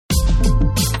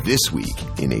This Week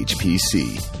in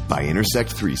HPC by Intersect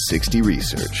 360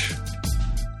 Research.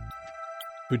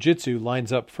 Fujitsu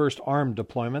lines up first ARM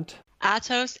deployment.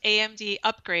 Atos AMD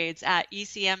upgrades at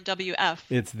ECMWF.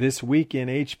 It's This Week in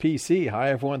HPC. Hi,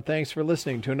 everyone. Thanks for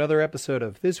listening to another episode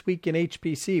of This Week in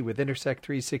HPC with Intersect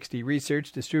 360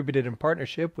 Research, distributed in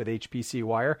partnership with HPC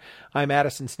Wire. I'm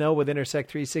Addison Snell with Intersect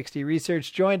 360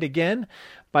 Research, joined again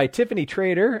by Tiffany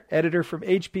Trader, editor from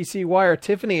HPC Wire.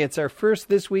 Tiffany, it's our first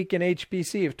This Week in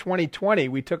HPC of 2020.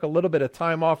 We took a little bit of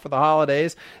time off for the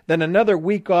holidays, then another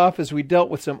week off as we dealt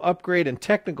with some upgrade and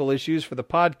technical issues for the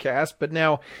podcast. But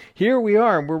now here we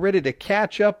are, and we're ready to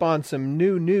catch up on some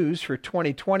new news for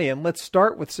 2020. And let's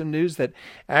start with some news that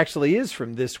actually is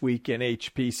from This Week in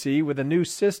HPC with a new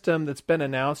system that's been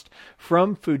announced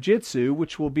from Fujitsu,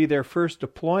 which will be their first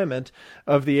deployment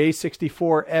of the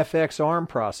A64FX ARM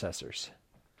processors.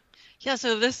 Yeah,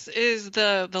 so this is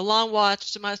the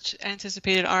long-watched,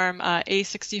 much-anticipated ARM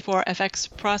A64FX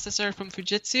processor from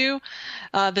Fujitsu.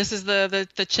 This is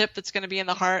the chip that's going to be in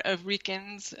the heart of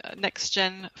RIKEN's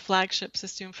next-gen flagship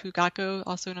system, Fugaku,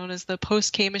 also known as the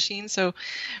Post-K machine. So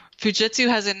Fujitsu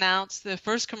has announced the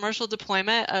first commercial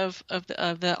deployment of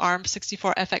the ARM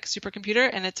 64FX supercomputer,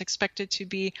 and it's expected to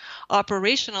be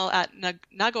operational at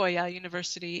Nagoya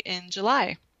University in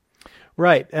July.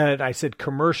 Right, and I said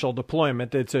commercial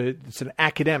deployment. It's an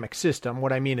academic system.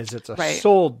 What I mean is it's a Right.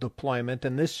 sold deployment,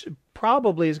 and this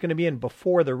probably is going to be in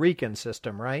before the RIKEN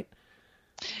system, right?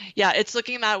 Yeah, it's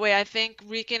looking that way. I think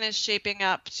RIKEN is shaping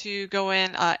up to go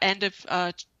in end of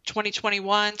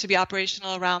 2021 to be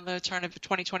operational around the turn of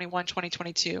 2021,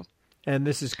 2022. And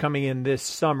this is coming in this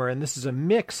summer, and this is a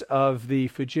mix of the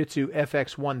Fujitsu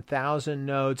FX1000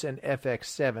 nodes and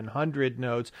FX700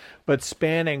 nodes, but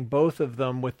spanning both of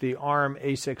them with the ARM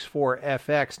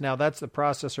A64FX. Now, that's the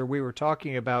processor we were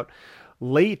talking about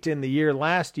late in the year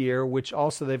last year, which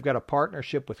also they've got a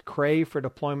partnership with Cray for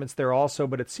deployments there also,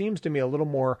 but it seems to me a little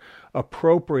more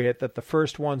appropriate that the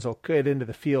first ones will get into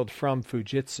the field from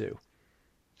Fujitsu.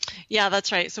 Yeah,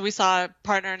 that's right. So we saw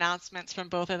partner announcements from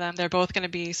both of them. They're both going to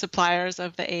be suppliers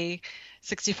of the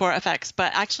A64FX.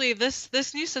 But actually,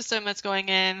 this new system that's going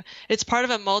in, it's part of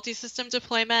a multi-system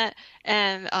deployment,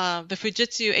 and the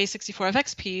Fujitsu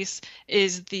A64FX piece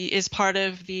is part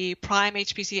of the Prime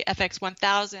HPC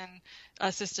FX1000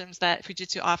 systems that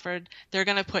Fujitsu offered. They're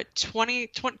going to put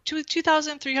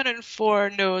 2,304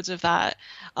 nodes of that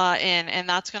in, and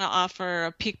that's going to offer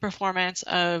a peak performance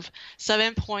of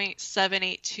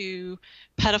 7.782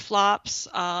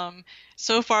 petaflops.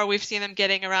 So far, we've seen them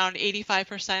getting around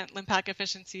 85% LINPACK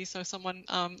efficiency, so someone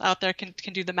out there can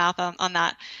do the math on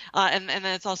that. And then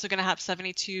it's also going to have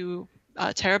 72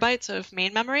 terabytes of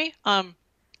main memory.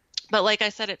 But like I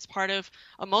said, it's part of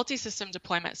a multi-system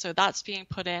deployment, so that's being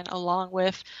put in along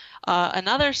with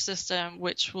another system,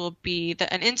 which will be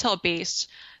an Intel-based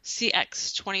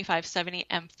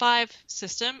CX2570M5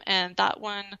 system, and that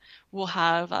one will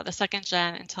have the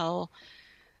second-gen Intel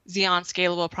Xeon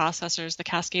scalable processors, the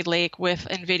Cascade Lake, with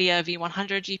NVIDIA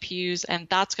V100 GPUs, and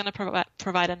that's going to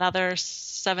provide another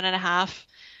 7.5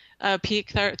 peak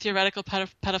theoretical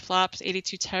petaflops,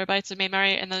 82 terabytes of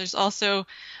memory. And then there's also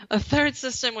a third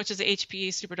system, which is the HPE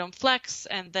Superdome Flex,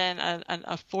 and then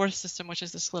a fourth system, which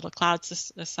is this little cloud,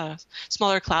 this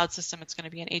smaller cloud system. It's going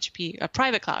to be a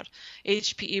private cloud,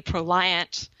 HPE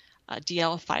ProLiant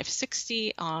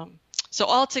DL560. So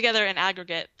altogether in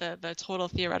aggregate, the total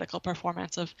theoretical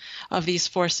performance of these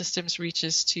four systems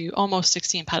reaches to almost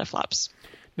 16 petaflops.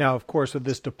 Now, of course, with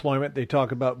this deployment, they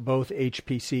talk about both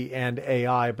HPC and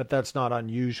AI, but that's not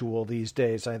unusual these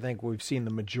days. I think we've seen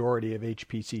the majority of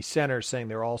HPC centers saying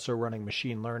they're also running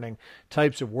machine learning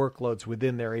types of workloads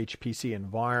within their HPC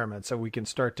environment. So we can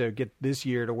start to get this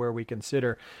year to where we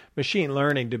consider machine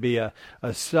learning to be a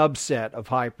subset of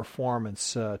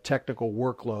high-performance technical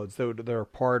workloads that are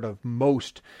part of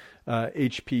most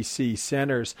HPC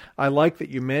centers. I like that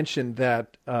you mentioned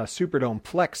that Superdome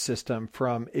Flex system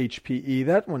from HPE.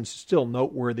 That one's still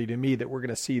noteworthy to me that we're going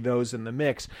to see those in the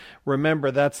mix. Remember,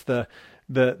 that's the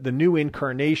new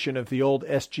incarnation of the old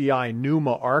SGI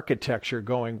NUMA architecture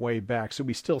going way back. So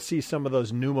we still see some of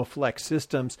those NUMA Flex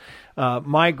systems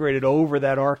migrated over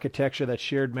that architecture, that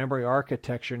shared memory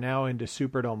architecture, now into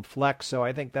Superdome Flex. So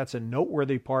I think that's a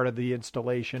noteworthy part of the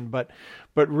installation. But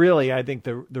really, I think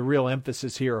the real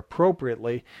emphasis here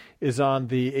appropriately is on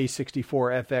the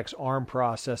A64FX ARM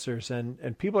processors.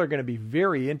 And people are going to be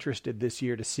very interested this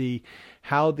year to see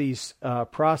how these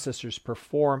processors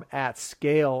perform at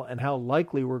scale and how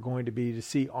likely we're going to be to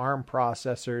see ARM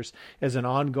processors as an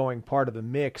ongoing part of the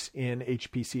mix in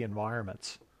HPC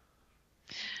environments.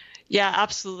 Yeah,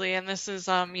 absolutely. And this is,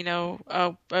 a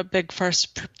big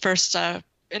first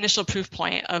initial proof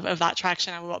point of that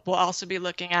traction. And we'll also be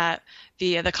looking at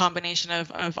the combination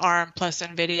of ARM plus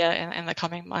NVIDIA in the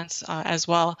coming months as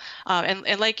well.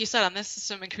 And like you said, on this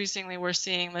system, increasingly we're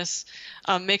seeing this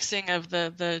mixing of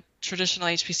the traditional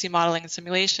HPC modeling and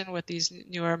simulation with these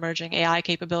newer emerging AI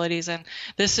capabilities. And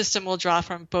this system will draw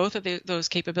from both of those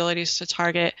capabilities to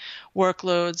target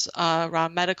workloads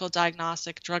around medical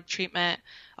diagnostic, drug treatment,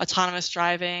 autonomous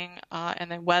driving,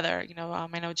 and then weather.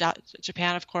 I know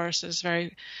Japan, of course, is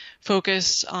very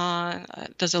focused on,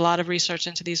 does a lot of research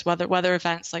into these weather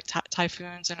events like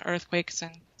typhoons and earthquakes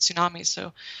and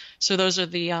tsunamis. So those are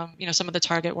the, some of the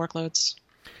target workloads.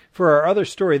 For our other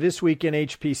story this week in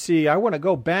HPC, I want to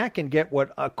go back and get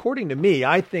what, according to me,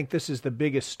 I think this is the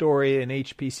biggest story in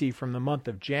HPC from the month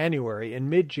of January. In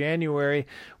mid-January,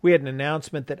 we had an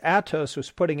announcement that Atos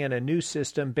was putting in a new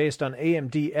system based on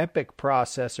AMD EPYC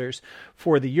processors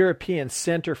for the European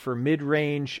Center for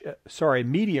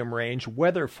Medium Range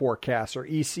Weather Forecasts, or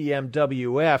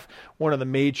ECMWF, one of the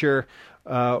major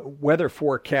weather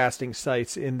forecasting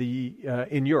sites in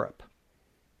Europe.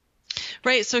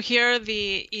 Right. So here,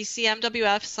 the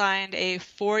ECMWF signed a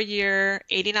 4-year,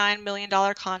 $89 million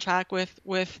contract with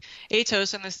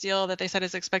Atos in this deal that they said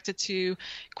is expected to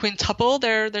quintuple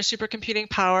their supercomputing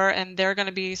power, and they're going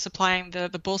to be supplying the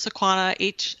Bolzano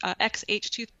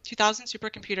XH2000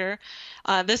 supercomputer.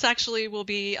 This actually will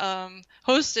be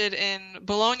hosted in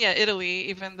Bologna, Italy,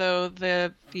 even though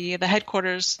the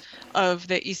headquarters of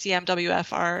the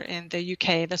ECMWF are in the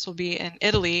UK. This will be in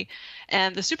Italy.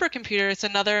 And the supercomputer, it's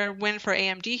another win for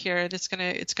AMD here. It's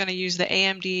gonna use the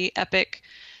AMD EPYC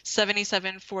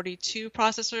 7742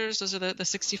 processors. Those are the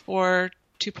 64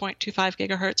 2.25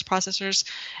 gigahertz processors,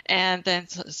 and then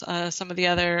some of the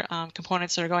other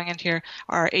components that are going in here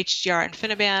are HDR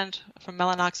InfiniBand from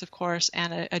Mellanox, of course,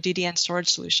 and a DDN storage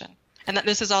solution. And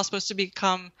this is all supposed to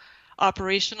become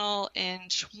operational in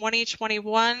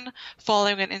 2021,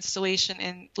 following an installation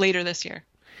in later this year.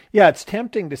 Yeah, it's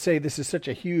tempting to say this is such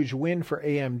a huge win for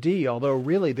AMD, although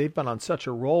really they've been on such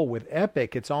a roll with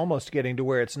EPYC, it's almost getting to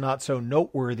where it's not so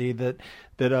noteworthy that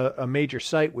a major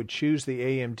site would choose the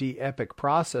AMD EPYC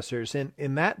processors.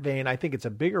 In that vein, I think it's a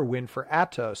bigger win for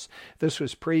Atos. This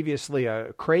was previously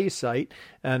a Cray site,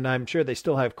 and I'm sure they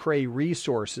still have Cray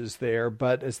resources there,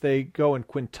 but as they go and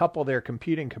quintuple their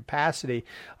computing capacity,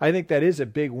 I think that is a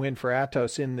big win for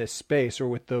Atos in this space, or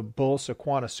with the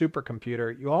Bolzano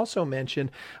supercomputer. You also mentioned,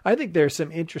 I think there's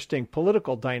some interesting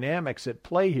political dynamics at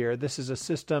play here. This is a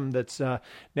system that's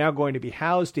now going to be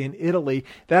housed in Italy.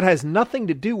 That has nothing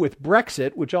to do with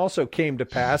Brexit, which also came to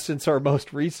pass since our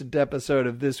most recent episode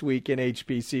of This Week in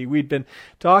HPC. We'd been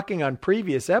talking on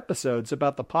previous episodes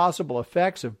about the possible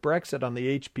effects of Brexit on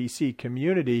the HPC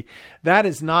community. That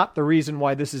is not the reason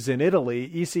why this is in Italy.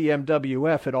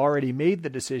 ECMWF had already made the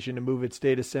decision to move its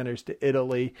data centers to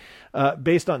Italy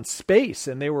based on space,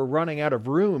 and they were running out of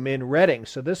room in Reading.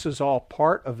 So this was all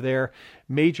part of their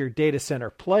major data center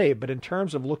play. But in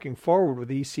terms of looking forward with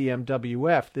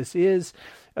ECMWF, this is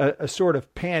a sort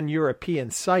of pan-European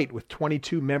site with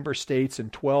 22 member states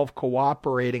and 12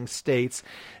 cooperating states.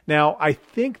 Now, I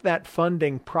think that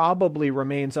funding probably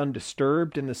remains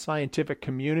undisturbed in the scientific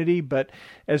community, but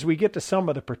as we get to some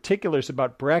of the particulars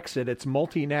about Brexit, it's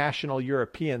multinational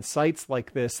European sites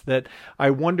like this that I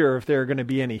wonder if there are going to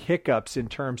be any hiccups in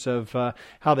terms of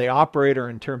how they operate or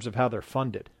in terms of how they're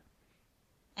funded.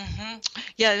 Mm-hmm.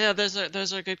 Yeah, no,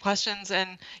 those are good questions,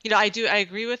 and I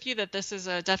agree with you that this is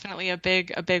definitely a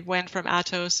big win from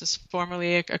Atos. It's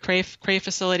formerly a Cray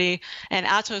facility, and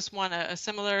Atos won a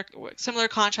similar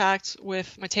contract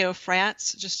with Meteo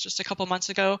France just a couple months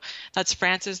ago. That's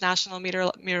France's National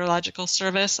Meteorological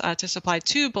Service to supply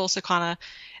 2 Bolzano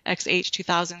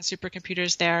XH2000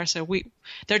 supercomputers there. So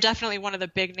they're definitely one of the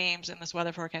big names in this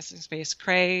weather forecasting space.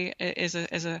 Cray is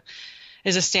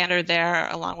a standard there,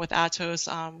 along with Atos.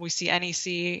 We see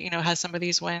NEC, has some of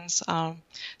these wins.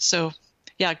 So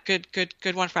yeah, good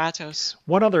one for Atos.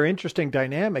 One other interesting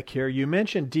dynamic here, you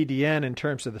mentioned DDN in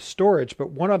terms of the storage,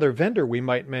 but one other vendor we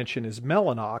might mention is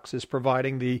Mellanox is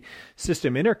providing the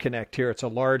system interconnect here. It's a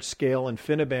large-scale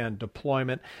InfiniBand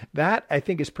deployment. That, I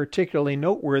think, is particularly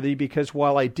noteworthy because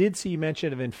while I did see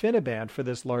mention of InfiniBand for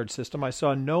this large system, I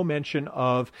saw no mention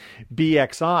of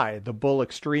BXI, the Bull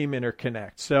Extreme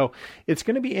interconnect. So it's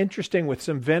going to be interesting with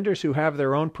some vendors who have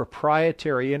their own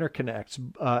proprietary interconnects,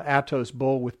 Atos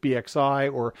Bull with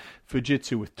BXI, or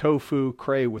Fujitsu with Tofu,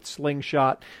 Cray with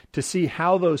Slingshot, to see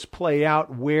how those play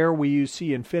out, where we see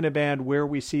InfiniBand, where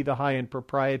we see the high-end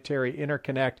proprietary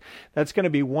interconnect. That's going to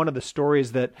be one of the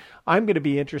stories that I'm going to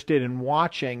be interested in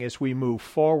watching as we move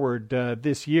forward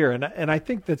this year. And I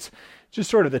think that's just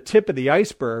sort of the tip of the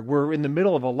iceberg. We're in the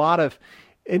middle of a lot of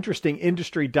interesting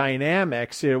industry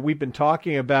dynamics. We've been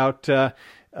talking about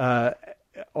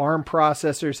ARM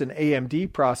processors and AMD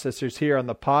processors here on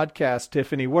the podcast.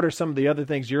 Tiffany, what are some of the other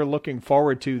things you're looking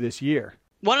forward to this year?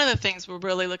 One of the things we're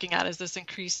really looking at is this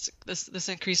increased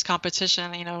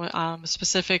competition.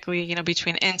 Specifically,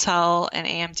 between Intel and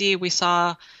AMD. We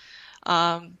saw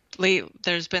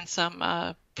there's been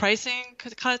some pricing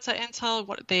cuts at Intel.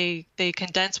 They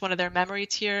condensed one of their memory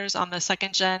tiers on the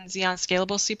second gen Xeon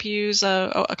Scalable CPUs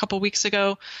a couple weeks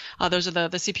ago. Those are the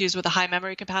CPUs with a high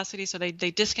memory capacity. So they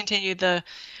discontinued the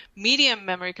medium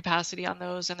memory capacity on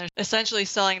those, and they're essentially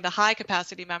selling the high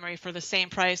capacity memory for the same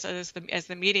price as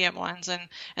the medium ones. And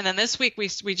then this week we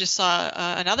just saw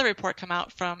another report come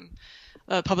out from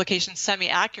publication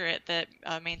Semi-Accurate that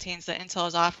maintains that Intel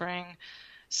is offering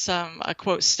some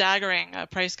quote staggering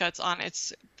price cuts on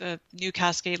the new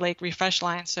Cascade Lake refresh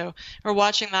line. So we're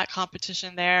watching that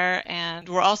competition there, and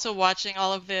we're also watching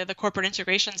all of the corporate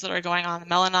integrations that are going on.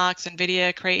 Mellanox,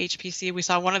 NVIDIA, Cray HPC. We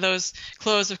saw one of those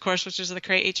close, of course, which is the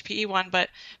Cray HPE one, but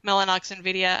Mellanox,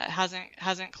 NVIDIA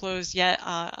hasn't closed yet.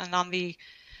 And on the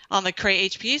Cray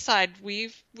HPE side,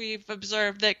 we've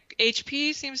observed that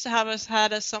HP seems to have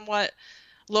had a somewhat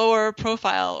lower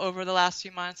profile over the last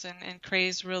few months, and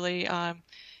Cray's really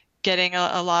getting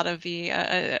a lot of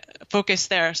the focus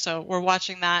there. So we're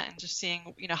watching that and just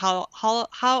seeing, how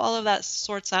all of that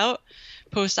sorts out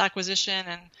post acquisition,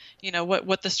 and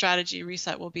what the strategy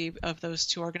reset will be of those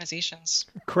two organizations.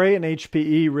 Cray and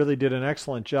HPE really did an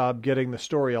excellent job getting the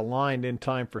story aligned in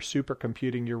time for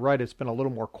supercomputing. You're right, it's been a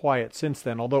little more quiet since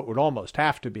then, although it would almost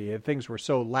have to be. Things were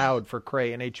so loud for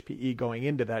Cray and HPE going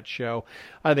into that show.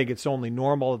 I think it's only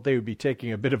normal that they would be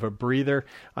taking a bit of a breather.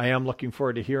 I am looking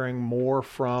forward to hearing more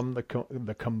from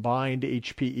the combined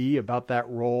HPE about that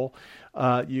role.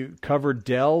 You covered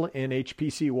Dell in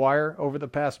HPC Wire over the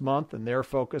past month and their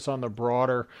focus on the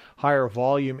broader, higher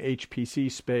volume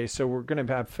HPC space. So we're going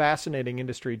to have fascinating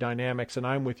industry dynamics, and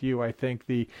I'm with you. I think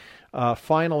the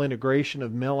final integration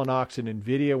of Mellanox and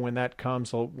NVIDIA, when that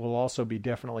comes, will also be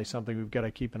definitely something we've got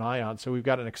to keep an eye on. So we've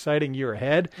got an exciting year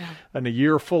ahead and a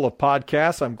year full of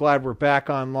podcasts. I'm glad we're back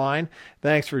online.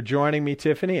 Thanks for joining me,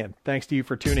 Tiffany, and thanks to you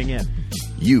for tuning in.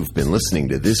 You've been listening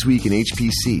to This Week in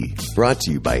HPC, brought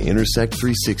to you by Intersect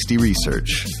 360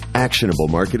 Research, actionable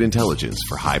market intelligence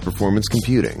for high-performance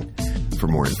computing. For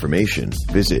more information,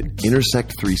 visit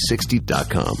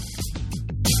intersect360.com.